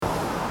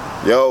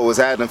Yo, what's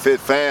happening, Fit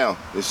Fam?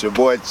 It's your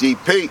boy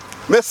GP,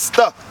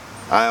 Mr.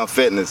 I Am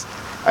Fitness.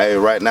 Hey,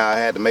 right now I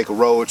had to make a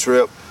road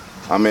trip.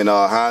 I'm in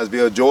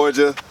Hinesville,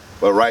 Georgia,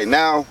 but right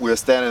now we're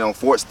standing on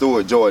Fort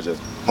Stewart, Georgia,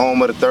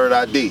 home of the Third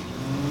ID.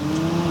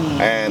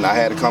 And I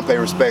had to come pay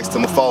respects to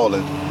my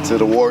fallen, to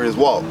the Warriors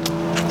Walk.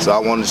 So I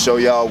wanted to show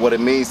y'all what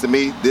it means to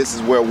me. This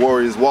is where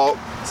Warriors walk.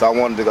 So I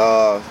wanted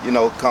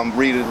to, come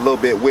read it a little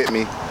bit with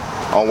me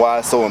on why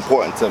it's so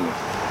important to me.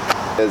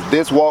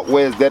 This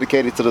walkway is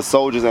dedicated to the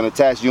soldiers and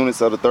attached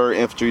units of the 3rd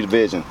Infantry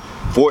Division,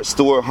 Fort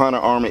Stewart Hunter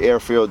Army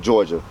Airfield,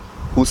 Georgia,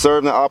 who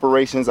served in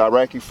operations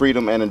Iraqi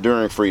Freedom and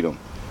Enduring Freedom.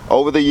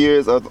 Over the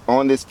years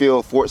on this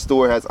field, Fort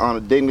Stewart has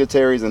honored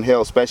dignitaries and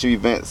held special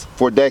events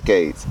for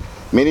decades.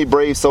 Many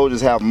brave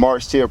soldiers have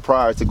marched here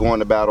prior to going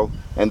to battle,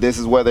 and this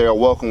is where they are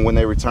welcome when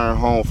they return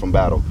home from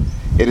battle.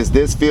 It is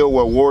this field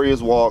where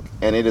warriors walk,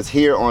 and it is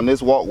here on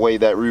this walkway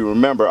that we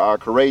remember our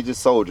courageous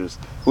soldiers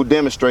who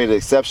demonstrated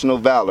exceptional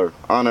valor,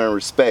 honor, and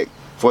respect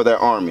for their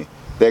army,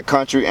 their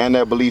country, and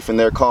their belief in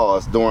their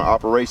cause during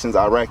operations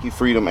Iraqi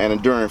Freedom and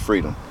Enduring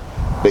Freedom.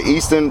 The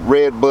eastern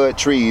redbud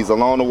trees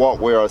along the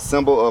walkway are a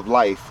symbol of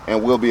life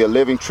and will be a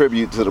living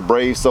tribute to the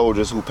brave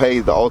soldiers who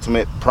paid the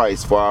ultimate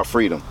price for our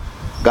freedom.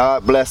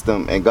 God bless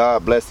them, and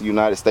God bless the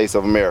United States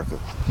of America.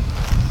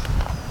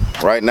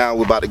 Right now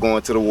we're about to go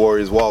into the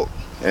Warriors Walk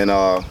and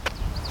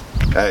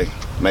hey,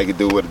 make it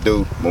do what it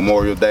do.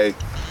 Memorial Day,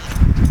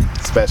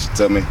 special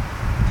to me.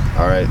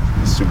 All right,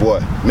 it's your boy,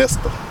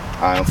 Mr.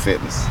 I Am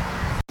Fitness.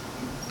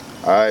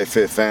 All right,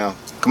 Fit Fam,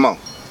 come on,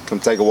 come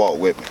take a walk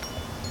with me.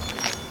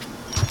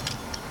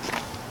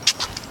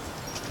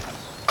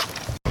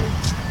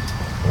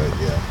 But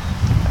yeah,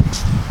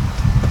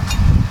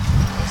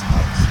 that's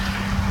nice.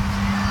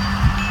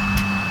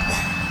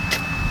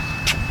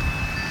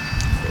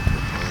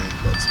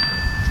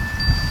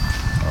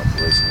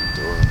 Operation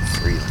Enduring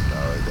Freedom,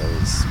 dog. That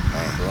was,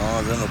 man.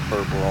 Bronze and a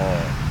purple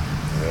arm.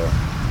 Yeah.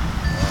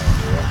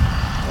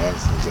 And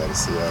you got a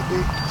CID.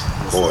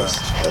 Of course,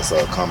 that's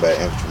a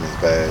combat infantryman's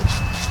badge.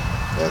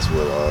 That's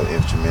what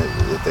infantrymen,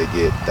 if they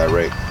get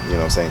direct,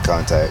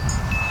 contact,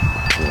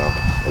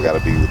 they got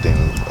to be within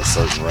a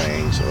certain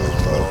range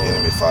of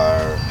enemy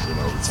fire,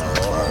 return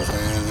fire.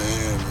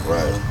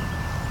 Right.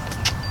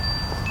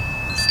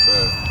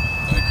 Respect.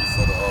 Thank you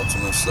for the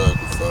ultimate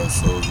sacrifice,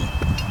 soldier.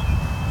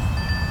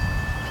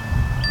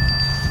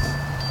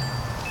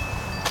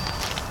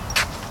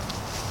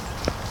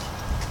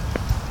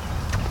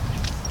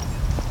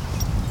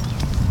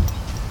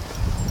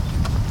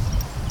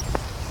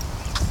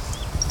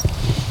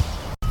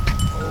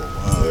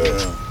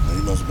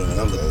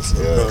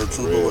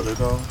 Trooper, what they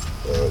call him?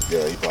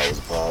 Yeah, he probably was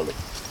a pilot.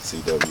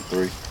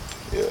 CW3.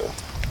 Yeah.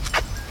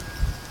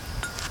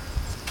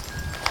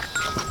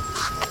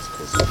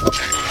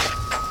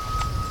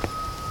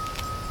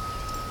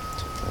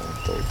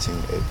 2013,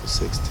 April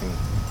 16.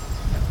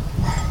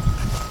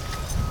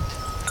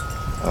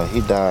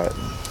 He died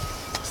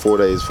 4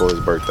 days before his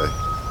birthday.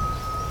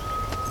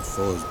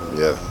 Before his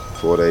birthday? Yeah,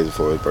 4 days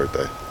before his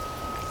birthday.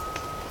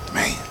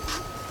 Man.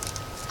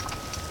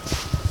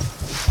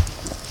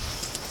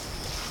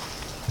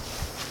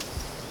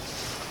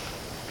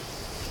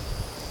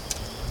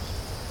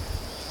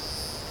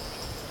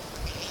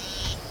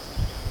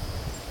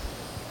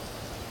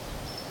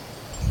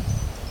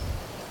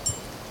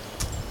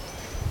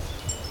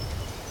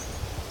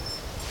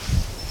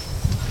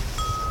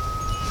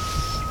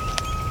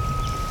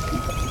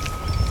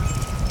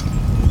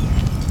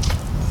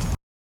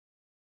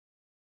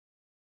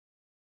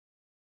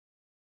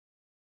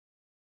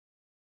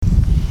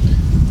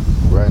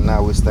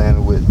 Now we're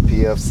standing with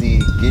PFC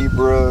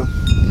Gebra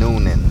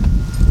Noonan.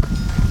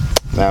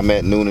 Now I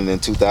met Noonan in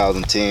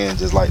 2010,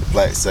 just like the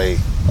blacks say.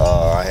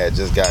 I had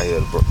just got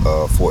here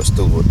to Fort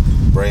Stewart,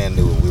 brand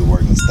new. We were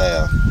working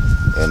staff,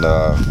 and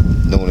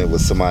Noonan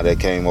was somebody that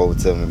came over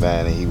to me,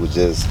 man, and he was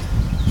just,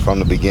 from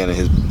the beginning,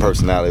 his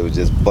personality was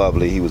just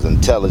bubbly. He was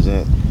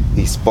intelligent,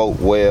 he spoke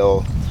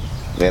well,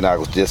 and I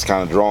was just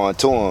kind of drawn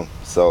to him.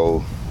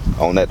 So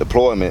on that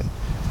deployment,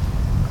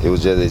 it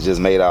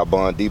just made our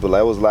bond deeper.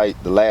 That was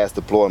like the last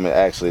deployment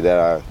actually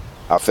that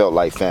I felt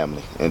like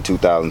family in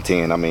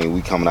 2010. I mean,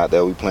 we coming out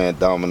there, we playing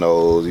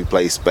dominoes, we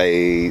play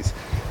spades,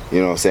 you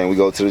know what I'm saying? We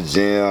go to the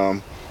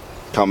gym,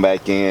 come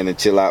back in and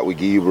chill out with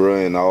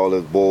Gebra and all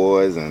his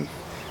boys, and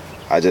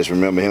I just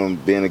remember him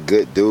being a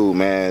good dude,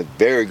 man.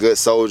 Very good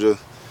soldier.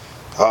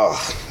 Oh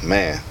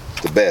man,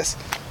 the best.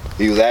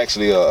 He was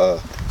actually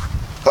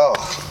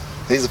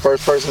he's the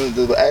first person,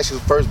 actually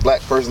the first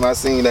black person I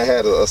seen that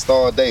had a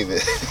Star of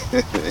David.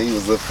 He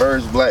was the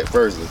first black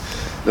person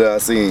that I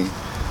seen.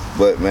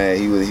 But man,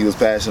 he was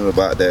passionate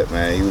about that,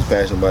 man. He was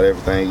passionate about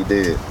everything he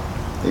did.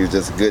 He was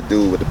just a good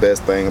dude. But the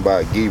best thing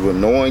about Gebra,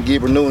 knowing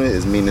Gebra Noonan,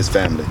 is meeting his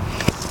family.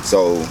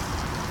 So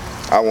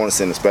I want to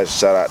send a special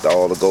shout out to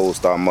all the Gold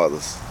Star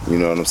mothers. You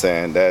know what I'm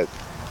saying? That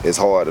it's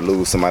hard to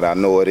lose somebody. I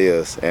know it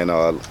is, and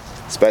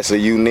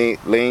especially you,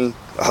 Lean.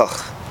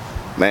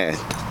 Oh man.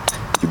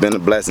 You've been a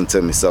blessing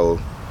to me, so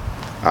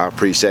I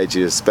appreciate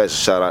you. A special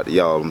shout out to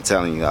y'all. I'm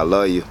telling you, I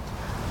love you.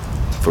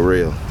 For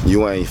real.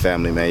 You ain't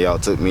family, man. Y'all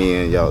took me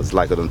in. Y'all was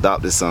like an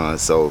adopted son.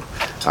 So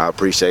I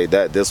appreciate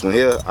that. This one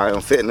here, I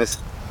Am Fitness,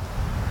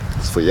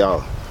 it's for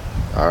y'all.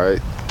 All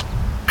right.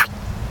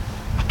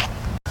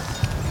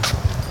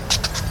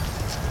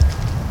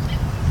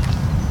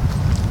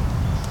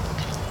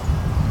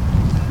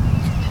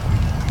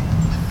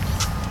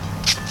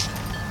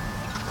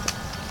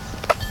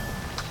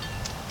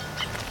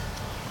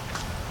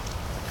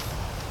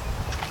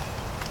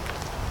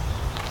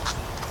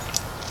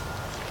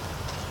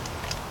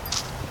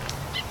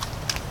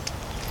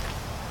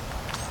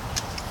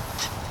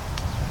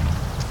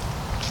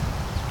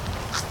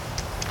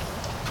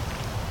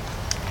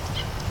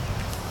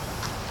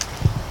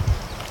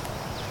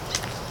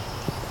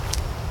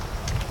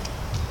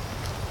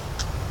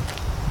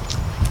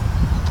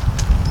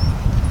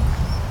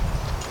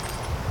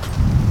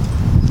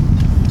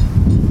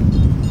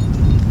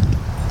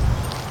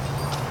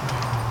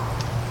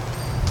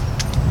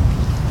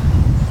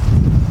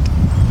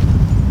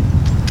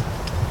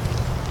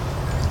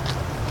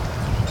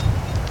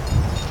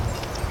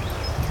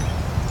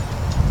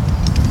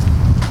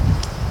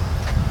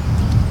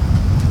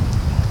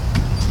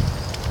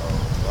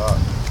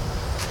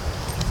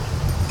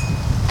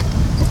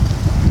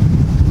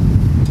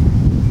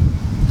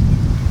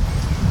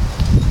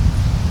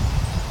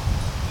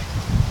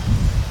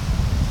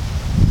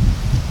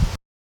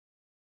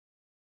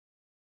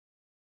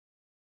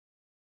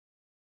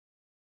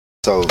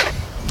 So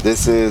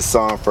this is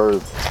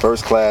Sergeant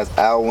First Class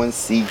Alwyn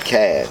C.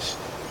 Cash.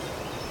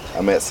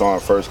 I met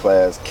Sergeant First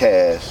Class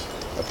Cash.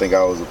 I think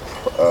I was a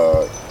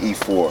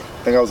E4. I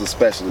think I was a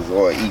specialist,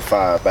 or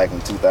E5 back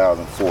in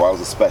 2004. I was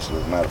a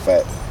specialist, matter of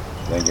fact.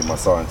 Didn't get my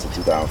sergeant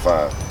until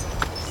 2005.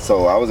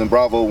 So I was in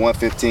Bravo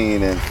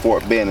 115 in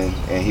Fort Benning,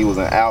 and he was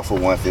in Alpha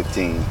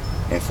 115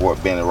 in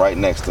Fort Benning, right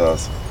next to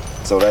us.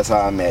 So that's how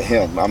I met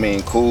him. I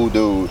mean, cool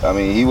dude. I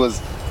mean, he was,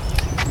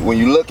 when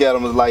you look at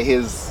him, it's like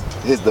his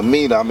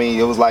demeanor, I mean,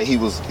 it was like he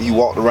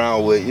walked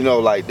around with, you know,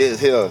 like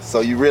this here. So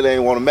you really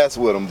ain't want to mess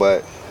with him,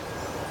 but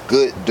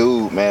good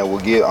dude, man.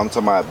 I'm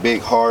talking about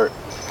big heart.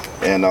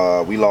 And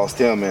we lost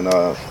him in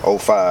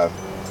 05.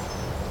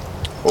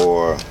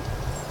 Or,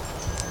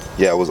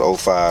 yeah, it was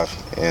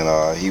 05.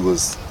 And he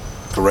was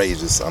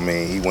courageous. I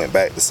mean, he went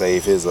back to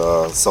save his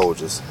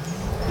soldiers.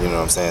 You know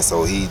what I'm saying?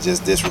 So he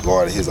just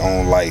disregarded his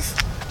own life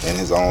and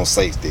his own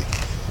safety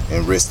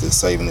and risked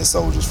saving his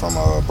soldiers from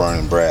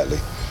burning Bradley.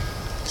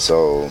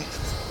 So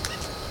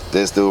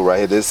this dude right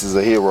here, this is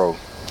a hero.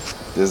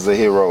 This is a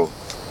hero.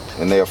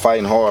 And they're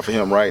fighting hard for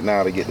him right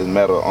now to get this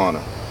Medal of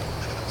Honor.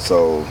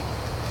 So,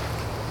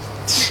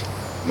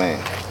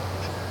 man.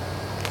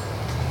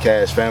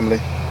 Cash family,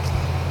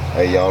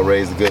 hey, y'all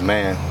raised a good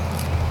man.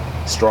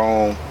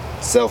 Strong,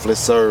 selfless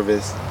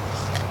service.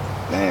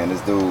 Man,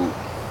 this dude,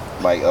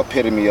 like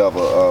epitome of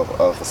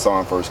a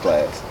Sergeant First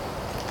Class.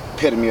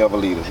 Epitome of a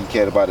leader. He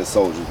cared about his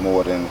soldiers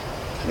more than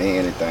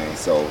anything.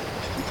 So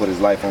he put his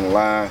life on the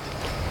line.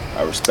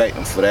 I respect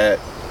him for that.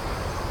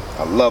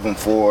 I love him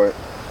for it.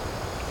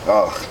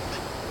 Oh,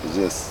 it's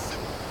just,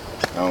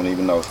 I don't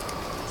even know.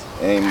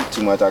 Ain't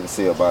too much I can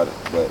say about it,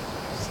 but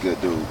it's a good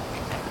dude.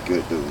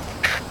 Good dude.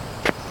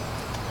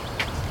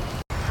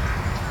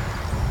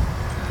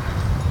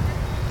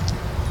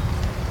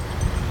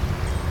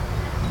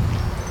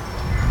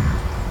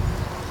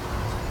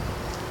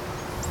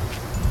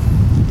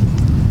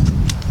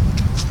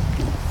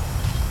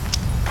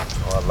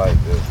 Oh, I like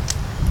this.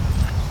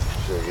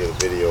 Should get a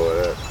video of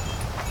that.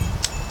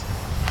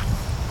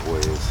 The way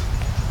it's,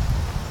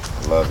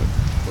 I love it.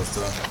 What's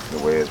that? The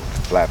way it's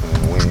flapping in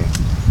the wind.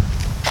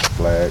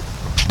 Flag.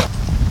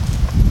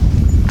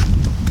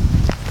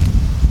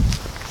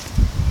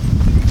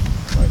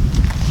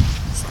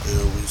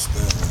 Still we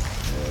stand.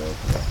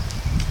 Yeah.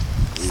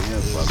 We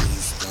here, brother. We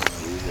stand.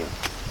 We here.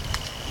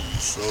 The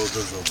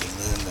shoulders of the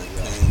men that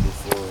came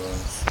before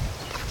us.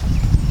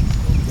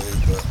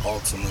 Obeyed the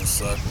ultimate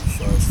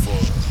sacrifice for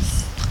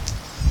us.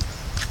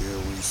 Here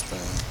we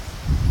stand.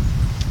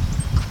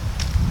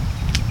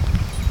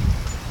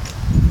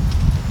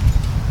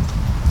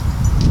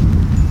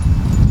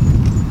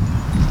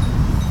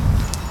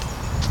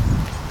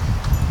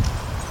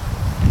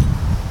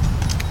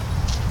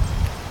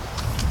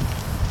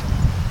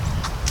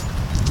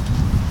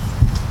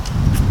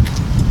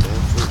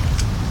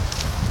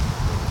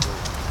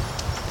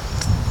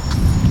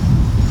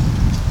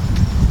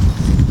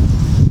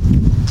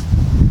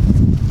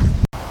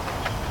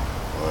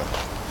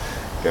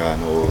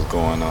 God knows what was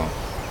going on.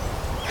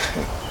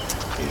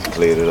 He's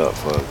cleared it up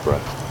for us, bro.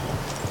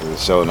 The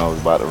show knows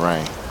about the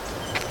rain.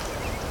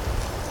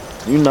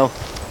 You know.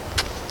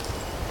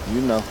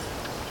 You know.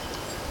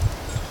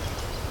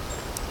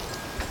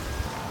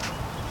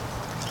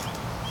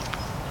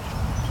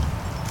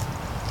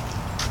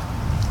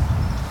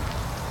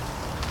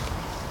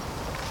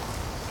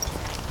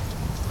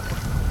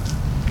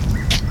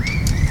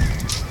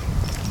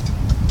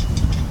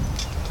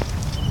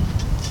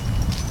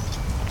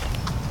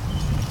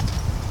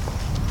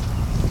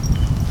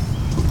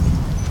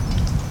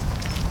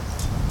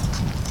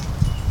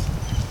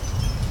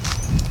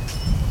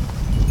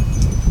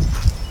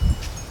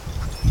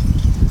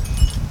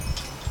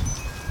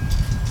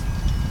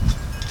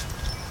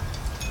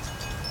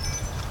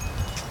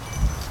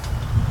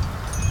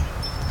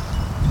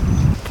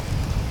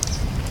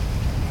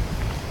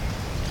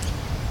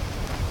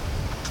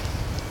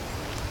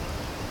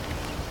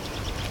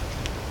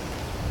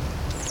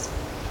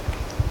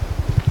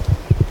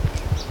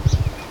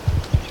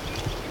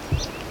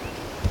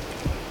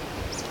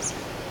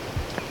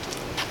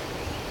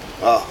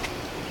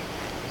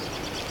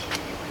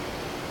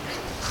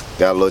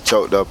 got a little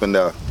choked up in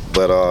there.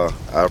 But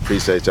I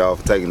appreciate y'all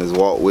for taking this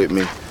walk with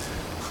me.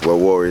 Where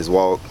Warriors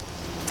Walk,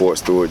 Fort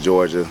Stewart,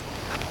 Georgia,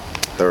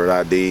 3rd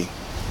ID,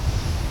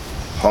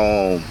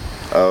 home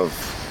of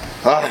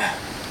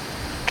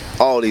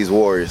all these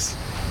warriors.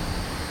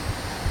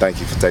 Thank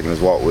you for taking this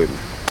walk with me.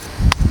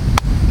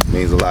 It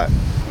means a lot.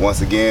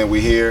 Once again,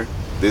 we here.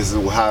 This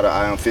is how the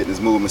I Am Fitness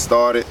movement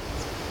started.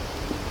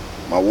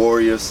 My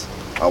warriors,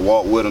 I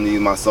walk with them. These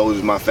are my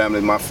soldiers, my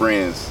family, my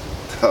friends.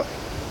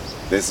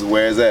 This is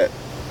where it's at.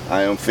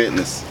 I Am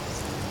Fitness,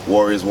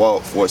 Warriors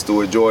Walk, Fort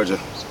Stewart, Georgia.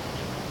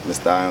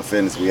 Mr. I Am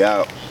Fitness, we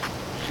out.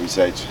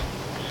 Appreciate you.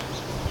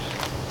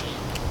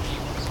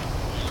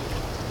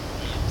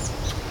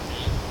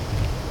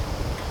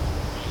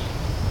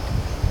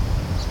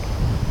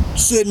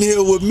 Sitting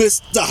here with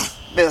Mr.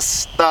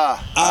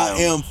 I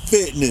Am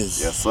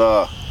Fitness. Yes,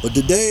 sir. But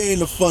today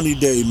ain't a funny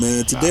day,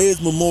 man. Today is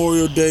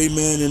Memorial Day,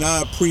 man, and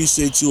I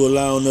appreciate you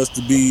allowing us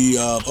to be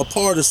a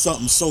part of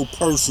something so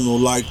personal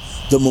like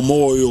the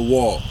Memorial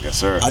Walk. Yes,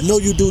 sir. I know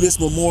you do this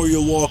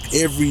Memorial Walk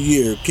every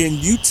year. Can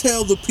you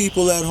tell the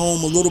people at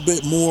home a little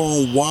bit more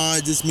on why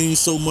this means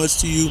so much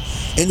to you?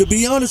 And to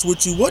be honest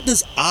with you, what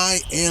does I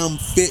Am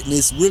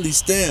Fitness really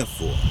stand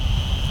for?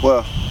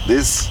 Well,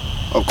 this,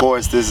 of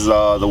course, this is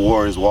the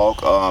Warriors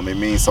Walk. It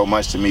means so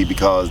much to me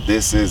because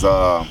this is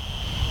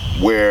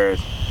where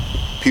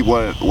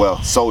people,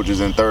 well, soldiers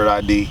in 3rd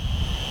ID,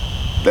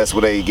 that's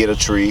where they get a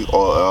tree,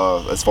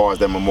 or as far as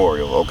their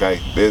memorial. Okay,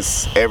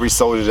 every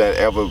soldier that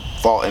ever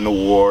fought in the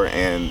war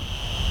and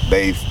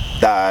they've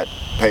died,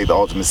 paid the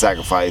ultimate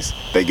sacrifice,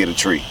 they get a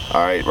tree.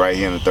 All right, right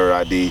here in the 3rd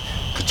ID,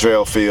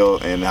 Cottrell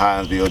Field in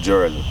Hinesville,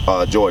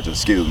 Georgia.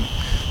 Excuse me.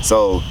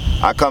 So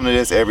I come to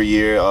this every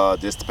year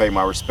just to pay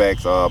my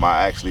respects.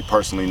 I actually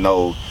personally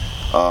know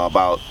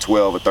about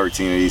 12 or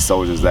 13 of these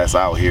soldiers that's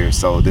out here,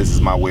 so this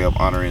is my way of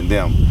honoring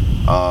them.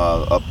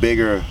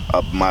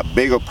 My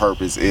bigger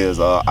purpose is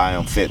I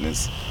Am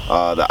Fitness.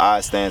 The I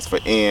stands for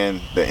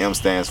N, the M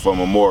stands for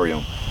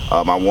Memorial.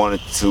 I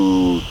wanted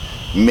to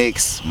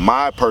mix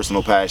my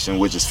personal passion,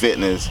 which is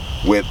fitness,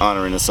 with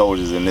honoring the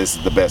soldiers, and this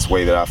is the best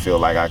way that I feel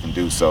like I can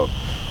do so.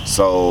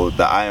 So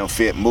the I Am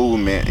Fit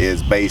movement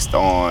is based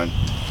on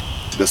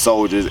the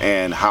soldiers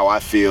and how I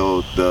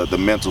feel the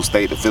mental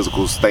state, the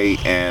physical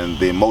state, and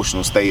the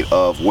emotional state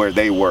of where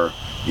they were,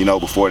 you know,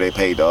 before they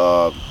paid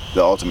the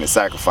ultimate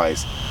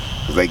sacrifice.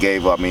 Because they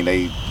gave up. I mean,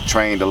 they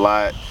trained a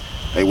lot.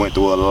 They went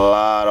through a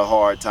lot of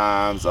hard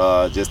times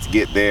just to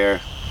get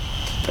there.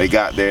 They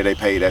got there, they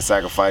paid that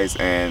sacrifice,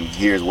 and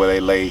here's where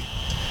they lay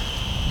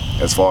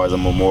as far as a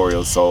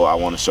memorial. So I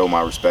want to show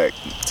my respect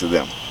to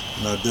them.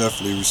 And I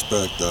definitely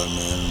respect that,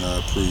 man, and I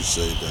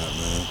appreciate that,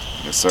 man.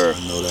 Yes, sir.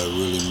 I know that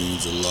really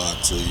means a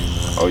lot to you,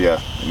 man. Oh, yeah.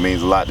 It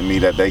means a lot to me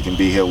that they can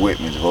be here with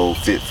me, the whole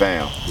Fit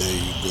fam. There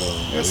you go.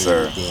 Yes,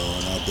 sir. There you go.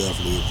 And I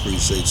definitely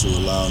appreciate you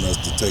allowing us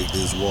to take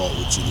this walk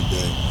with you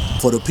today.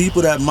 For the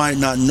people that might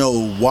not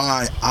know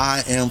why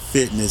I Am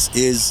Fitness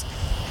is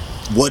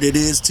what it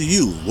is to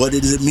you, what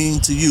does it mean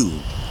to you?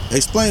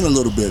 Explain a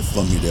little bit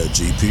for me there,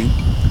 GP.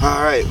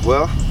 All right.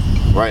 Well,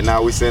 right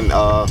now we're sitting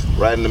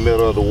right in the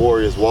middle of the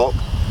Warriors Walk,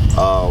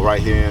 right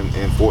here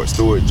in Fort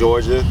Stewart,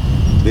 Georgia.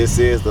 This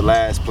is the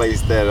last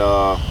place that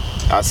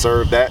I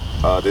served at.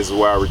 This is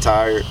where I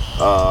retired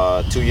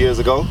 2 years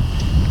ago.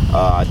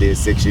 I did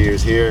 6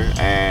 years here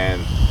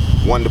and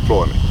 1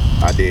 deployment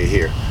I did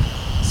here.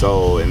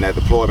 So in that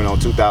deployment on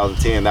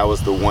 2010, that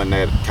was the one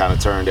that kind of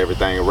turned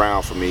everything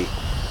around for me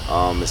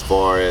as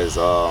far as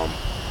I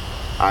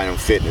Am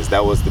Fitness.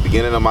 That was the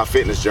beginning of my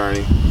fitness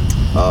journey.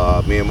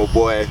 Me and my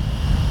boy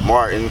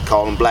Martin,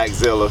 called him Black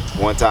Zilla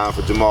one time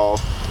for Jamal.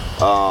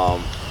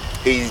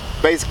 He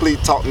basically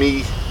taught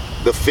me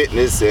the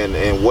fitness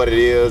and what it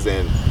is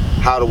and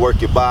how to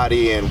work your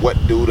body and what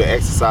to do to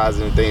exercise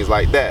and things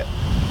like that.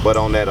 But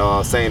on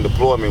that same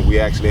deployment, we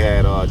actually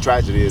had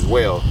tragedy as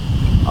well.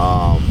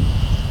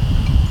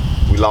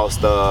 We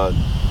lost 2.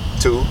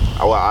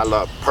 Well,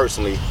 I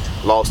personally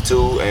lost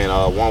 2,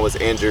 and 1 was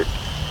injured.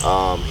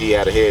 He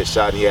had a head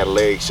shot and he had a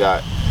leg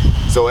shot.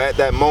 So at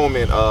that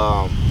moment,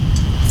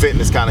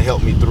 fitness kind of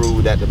helped me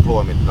through that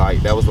deployment.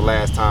 Like, that was the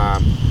last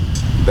time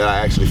that I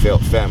actually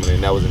felt family,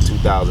 and that was in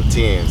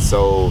 2010.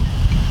 So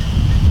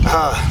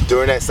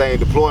during that same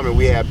deployment,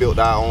 we had built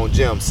our own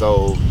gym.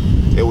 So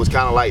it was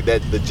kind of like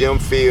that, the gym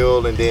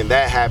field, and then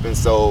that happened.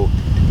 So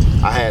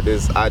I had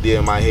this idea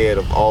in my head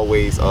of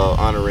always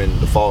honoring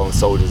the fallen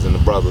soldiers and the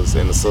brothers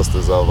and the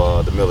sisters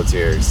of the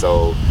military.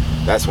 So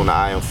that's when the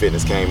I Am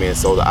Fitness came in.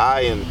 So the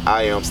I in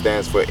I Am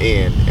stands for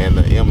N, and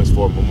the M is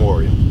for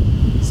Memorial.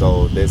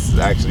 So this is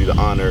actually to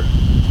honor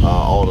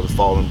all of the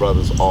fallen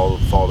brothers, all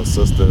of the fallen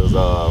sisters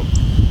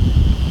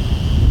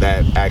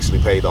that actually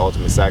paid the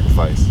ultimate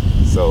sacrifice.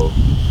 So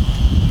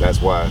that's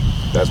why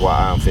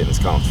I Am Fitness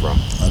comes from.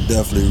 I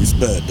definitely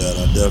respect that.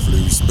 I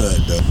definitely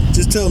respect that.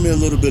 Just tell me a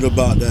little bit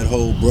about that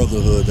whole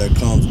brotherhood that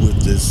comes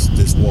with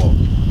this walk.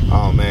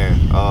 Oh man,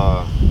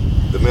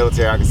 the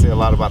military. I can say a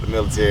lot about the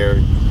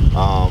military,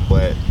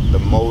 but the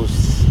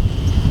most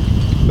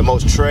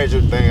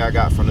treasured thing I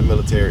got from the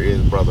military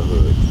is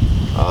brotherhood,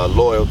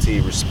 loyalty,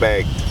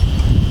 respect,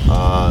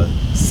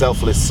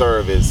 selfless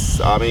service.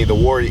 I mean, the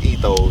warrior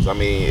ethos. I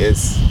mean,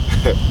 it's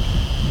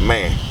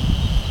man,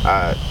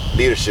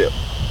 leadership,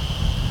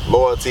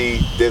 loyalty,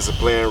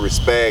 discipline,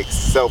 respect,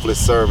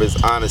 selfless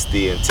service,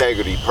 honesty,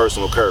 integrity,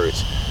 personal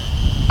courage.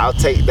 I'll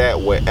take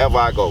that wherever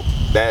I go.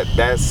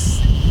 That's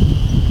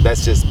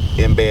just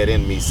embedded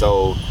in me.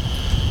 So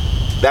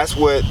that's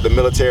what the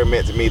military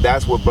meant to me.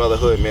 That's what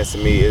brotherhood meant to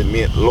me. It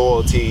meant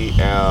loyalty,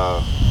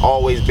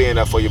 always being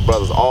there for your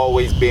brothers,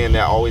 always being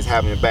there, always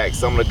having your back.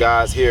 Some of the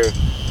guys here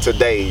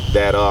today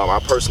that I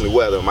personally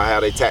wear them, I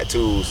have their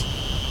tattoos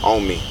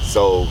on me.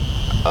 So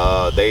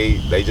they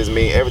just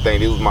mean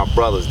everything. These was my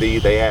brothers. They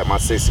had my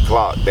 6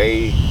 o'clock.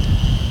 They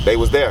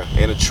was there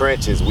in the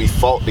trenches. We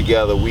fought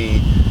together.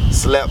 We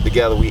slept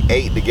together. We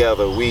ate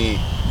together. We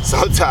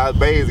sometimes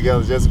bathed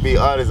together, just to be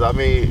honest. I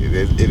mean,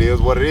 it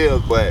is what it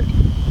is, but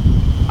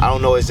I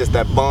don't know, it's just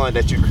that bond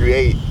that you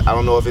create. I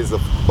don't know if it's a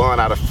bond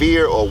out of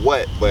fear or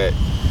what, but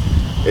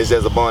it's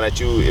just a bond that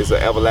it's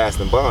an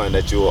everlasting bond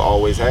that you will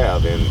always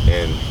have.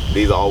 And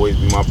these will always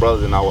be my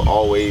brothers, and I will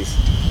always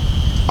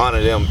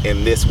honor them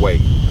in this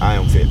way. I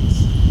Am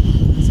Fitness.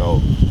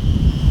 So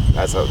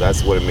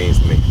that's what it means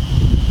to me.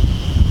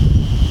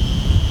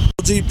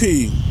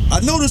 GP, I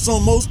noticed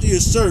on most of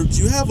your shirts,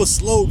 you have a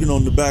slogan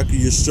on the back of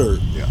your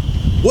shirt. Yeah.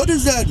 What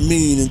does that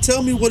mean? And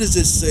tell me, what does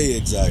it say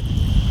exactly?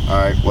 All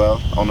right,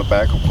 well, on the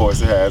back, of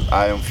course, it has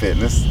I Am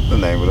Fitness, the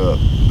name of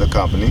the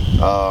company.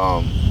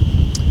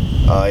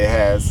 It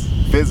has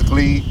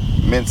physically,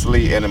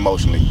 mentally, and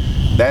emotionally.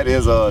 That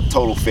is a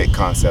total fit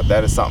concept.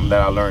 That is something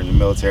that I learned in the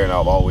military and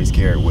I've always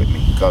carried with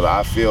me. Because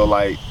I feel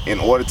like in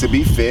order to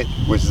be fit,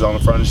 which is on the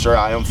front of the shirt,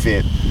 I am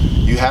fit,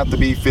 you have to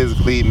be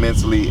physically,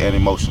 mentally, and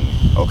emotionally,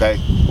 okay?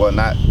 Well,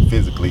 not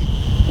physically,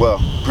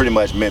 well, pretty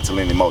much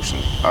mentally and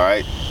emotionally, all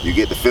right? You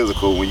get the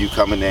physical when you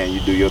come in there and you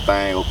do your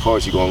thing. Of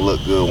course, you're gonna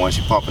look good once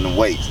you're pumping them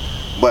weights.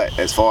 But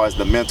as far as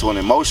the mental and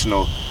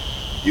emotional,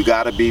 you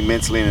gotta be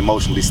mentally and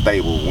emotionally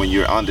stable when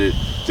you're under,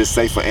 just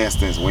say for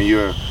instance, when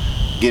you're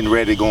getting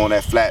ready to go on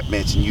that flat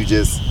bench and you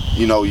just,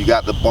 you know, you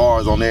got the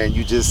bars on there and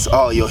you just,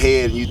 oh, your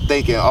head, and you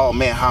thinking, oh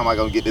man, how am I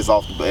gonna get this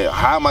off the,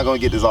 how am I gonna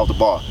get this off the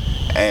bar?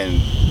 And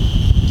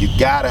you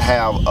gotta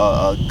have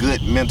a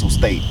good mental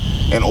state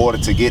in order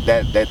to get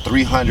that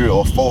 300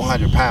 or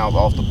 400 pounds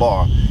off the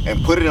bar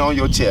and put it on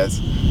your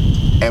chest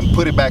and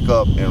put it back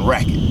up and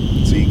rack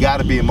it. So you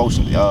gotta be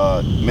emotionally,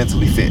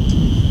 mentally fit.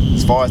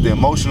 As far as the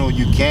emotional,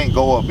 you can't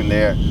go up in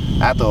there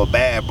after a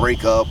bad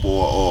breakup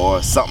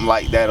or something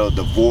like that, or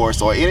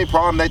divorce, or any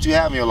problem that you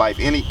have in your life,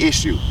 any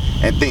issue,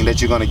 and think that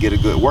you're gonna get a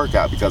good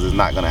workout, because it's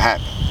not gonna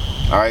happen.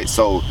 All right,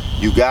 so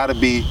you gotta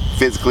be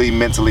physically,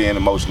 mentally, and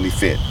emotionally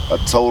fit. A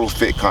total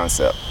fit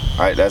concept.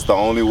 All right, that's the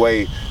only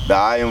way the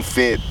I Am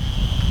Fit,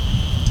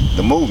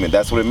 the movement,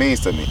 that's what it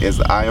means to me,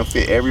 is I Am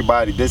Fit.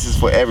 Everybody, this is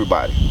for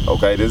everybody,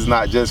 okay? This is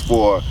not just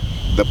for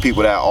the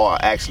people that are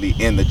actually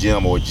in the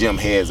gym or gym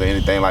heads or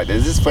anything like that.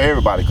 This is for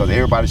everybody, because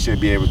everybody should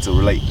be able to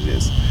relate to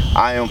this.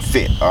 I am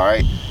fit, all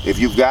right? If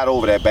you've got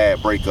over that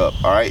bad breakup,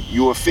 all right,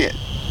 you are fit.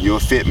 You're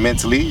fit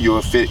mentally,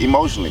 you're fit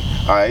emotionally,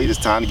 all right? It's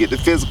time to get the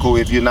physical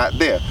if you're not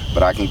there,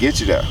 but I can get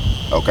you there,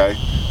 okay?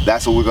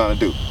 That's what we're gonna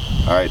do,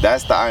 all right?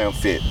 That's the I Am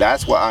Fit.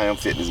 That's what I Am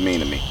Fitness mean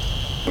to me.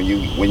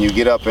 When you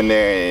get up in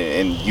there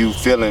and you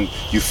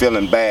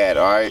feeling bad,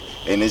 all right?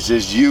 And it's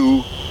just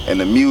you and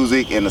the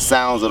music and the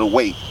sounds of the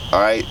weight,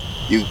 all right?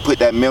 You put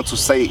that mental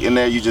state in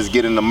there, you just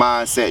get in the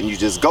mindset and you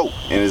just go.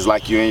 And it's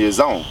like you're in your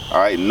zone, all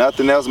right?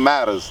 Nothing else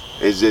matters.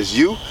 It's just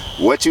you,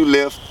 what you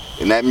lift,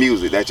 and that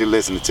music that you're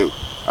listening to,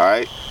 all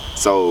right?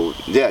 So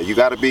yeah, you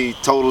gotta be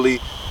totally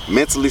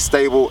mentally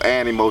stable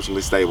and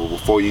emotionally stable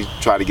before you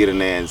try to get in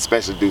there and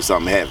especially do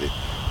something heavy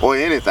or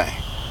anything,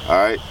 all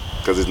right?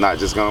 Because it's not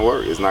just gonna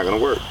work, it's not gonna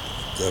work.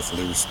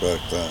 Definitely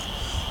respect that.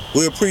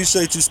 We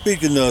appreciate you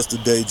speaking to us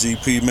today,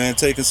 GP, man,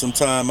 taking some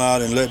time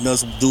out and letting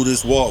us do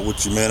this walk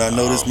with you, man. I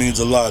know this means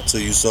a lot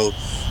to you, so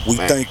we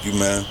thank you,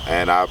 man.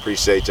 And I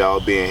appreciate y'all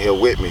being here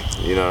with me.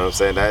 You know what I'm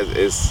saying?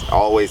 It's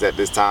always at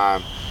this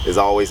time, it's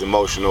always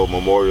emotional.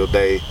 Memorial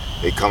Day,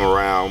 it come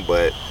around,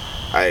 but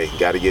hey,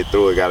 gotta get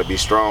through it, gotta be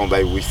strong,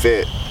 baby. We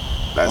fit.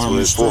 That's what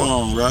it's for. Army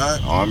strong,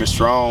 right? Army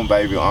strong,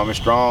 baby, Army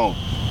strong.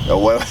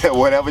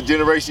 Whatever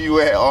generation you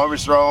at, Army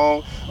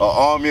strong, or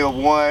Army of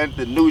One,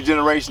 the new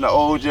generation, the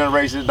old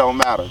generation, it don't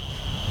matter.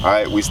 All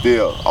right, we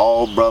still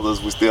all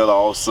brothers, we still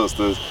all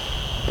sisters.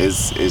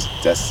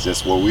 That's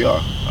just what we are.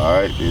 All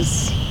right,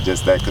 it's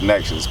just that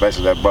connection,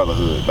 especially that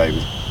brotherhood,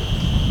 baby.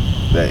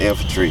 That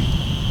infantry,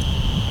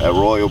 that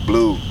royal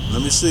blue.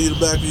 Let me see the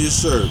back of your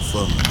shirt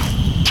for me.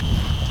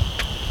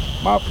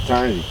 My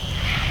fraternity.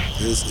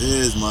 This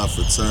is my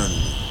fraternity.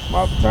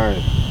 My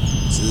fraternity.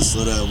 Just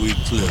so that we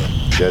clear.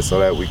 Just so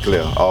that we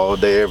clear. All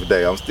day, every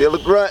day. I'm still a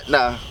grunt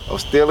now. I'm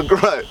still a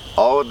grunt.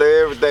 All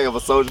day, every day. I'm a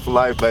soldier for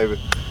life, baby.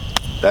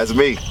 That's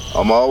me.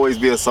 I'm always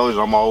be a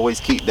soldier. I'm always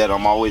keep that.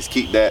 I'm always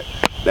keep that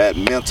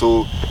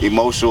mental,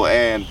 emotional,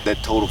 and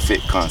that total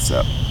fit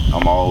concept.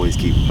 I'm always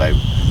keep it, baby.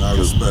 I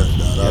respect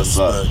that. I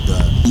respect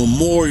that.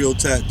 Memorial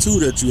tattoo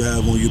that you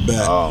have on your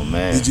back. Oh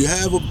man. Did you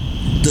have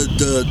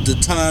the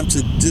time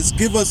to just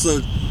give us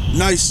a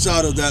nice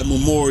shot of that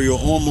memorial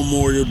on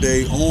Memorial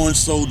Day, on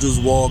Soldiers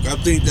Walk. I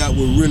think that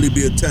would really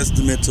be a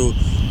testament to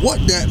what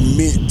that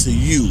meant to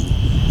you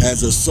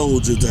as a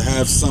soldier, to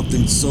have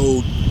something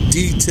so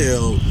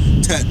detailed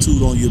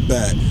tattooed on your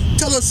back.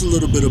 Tell us a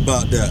little bit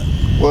about that.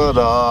 Well,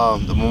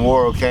 the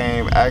memorial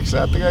came,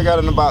 actually, I think I got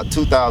it in about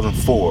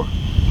 2004.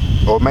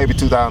 Or maybe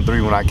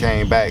 2003 when I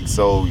came back.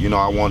 So, you know,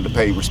 I wanted to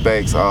pay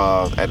respects.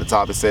 At the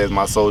top it says,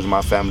 my soldier,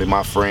 my family,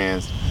 my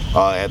friends.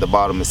 At the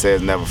bottom it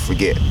says, never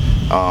forget.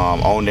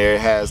 On there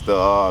it has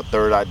the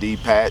third ID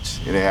patch,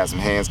 and it has some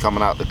hands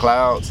coming out the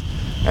clouds,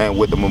 and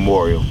with the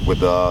memorial, with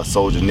the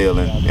soldier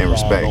kneeling in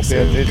respects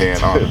and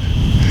paying honor.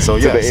 So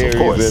yes, of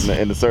course.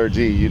 In the Sir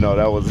G, you know,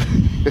 that was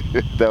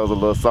that was a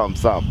little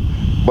something.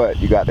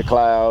 But you got the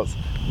clouds,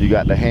 you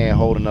got the hand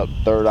holding up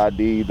the third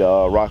ID,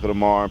 the Rock of the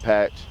Marne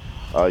patch.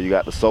 You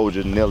got the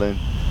soldier kneeling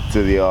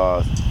to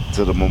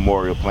the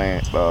memorial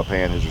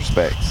paying his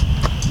respects.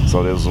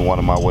 So this was one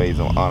of my ways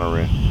of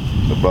honoring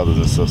the brothers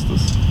and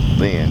sisters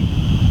then.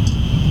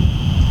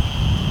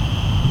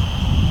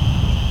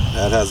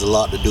 That has a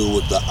lot to do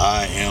with the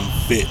I Am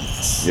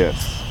Fitness.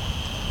 Yes.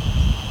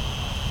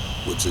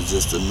 Which is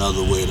just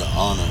another way to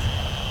honor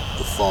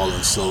the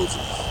fallen soldiers.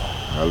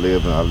 I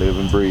live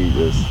and breathe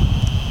this.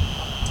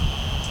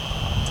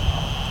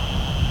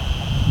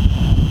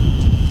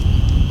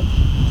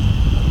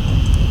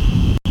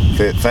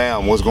 Fit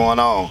fam, what's going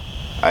on?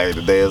 Hey,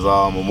 today is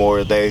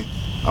Memorial Day.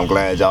 I'm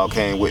glad y'all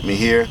came with me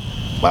here.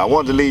 But I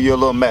wanted to leave you a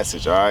little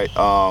message, all right?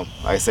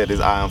 Like I said, this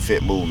I Am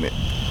Fit movement.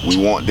 We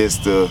want this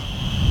to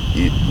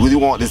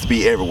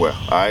be everywhere,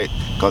 all right?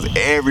 Because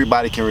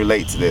everybody can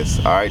relate to this,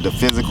 all right? The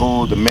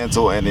physical, the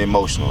mental, and the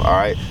emotional, all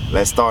right?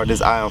 Let's start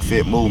this I Am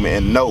Fit movement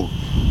and know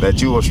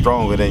that you are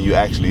stronger than you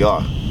actually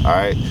are, all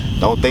right?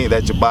 Don't think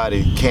that your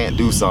body can't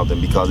do something,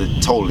 because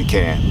it totally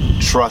can.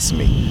 Trust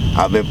me.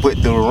 I've been put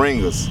through the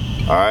ringers,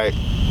 all right?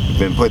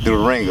 Been put through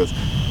the ringers.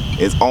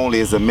 It's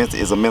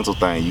a mental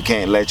thing. You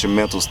can't let your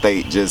mental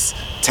state just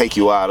take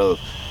you out of,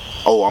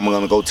 oh, I'm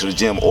gonna go to the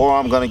gym, or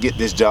I'm gonna get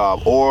this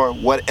job, or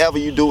whatever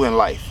you do in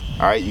life,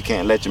 all right? You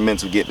can't let your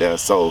mental get there.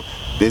 So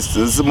this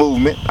is a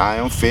movement. I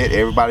Am Fit.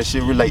 Everybody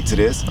should relate to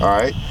this, all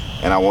right?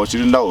 And I want you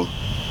to know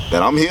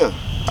that I'm here,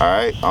 all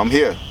right? I'm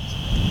here.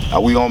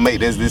 We gonna make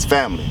this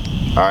family,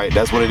 all right?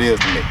 That's what it is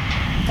to me,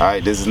 all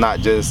right? This is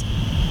not just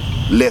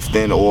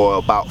lifting or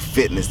about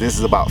fitness. This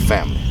is about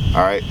family,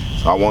 all right?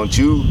 So I want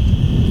you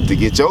to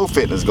get your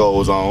fitness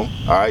goals on,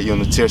 all right, your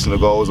nutritional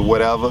goals or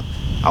whatever.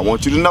 I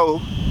want you to know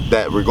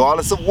that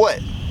regardless of what,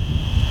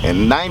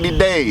 in 90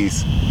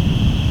 days,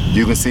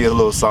 you can see a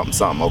little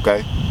something,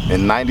 okay?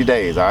 In 90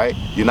 days, all right?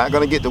 You're not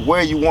gonna get to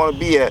where you wanna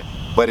be at,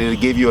 but it'll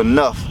give you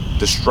enough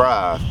to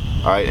strive,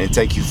 all right, and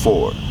take you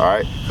forward, all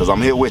right? Because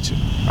I'm here with you,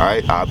 all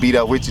right? I'll be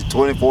there with you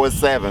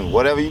 24/7,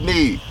 whatever you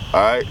need,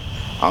 all right?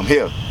 I'm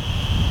here.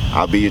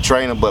 I'll be your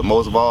trainer, but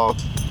most of all,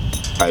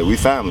 hey, we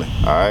family,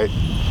 all right?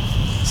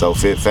 So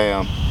Fit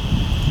fam,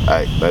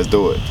 hey, let's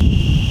do it.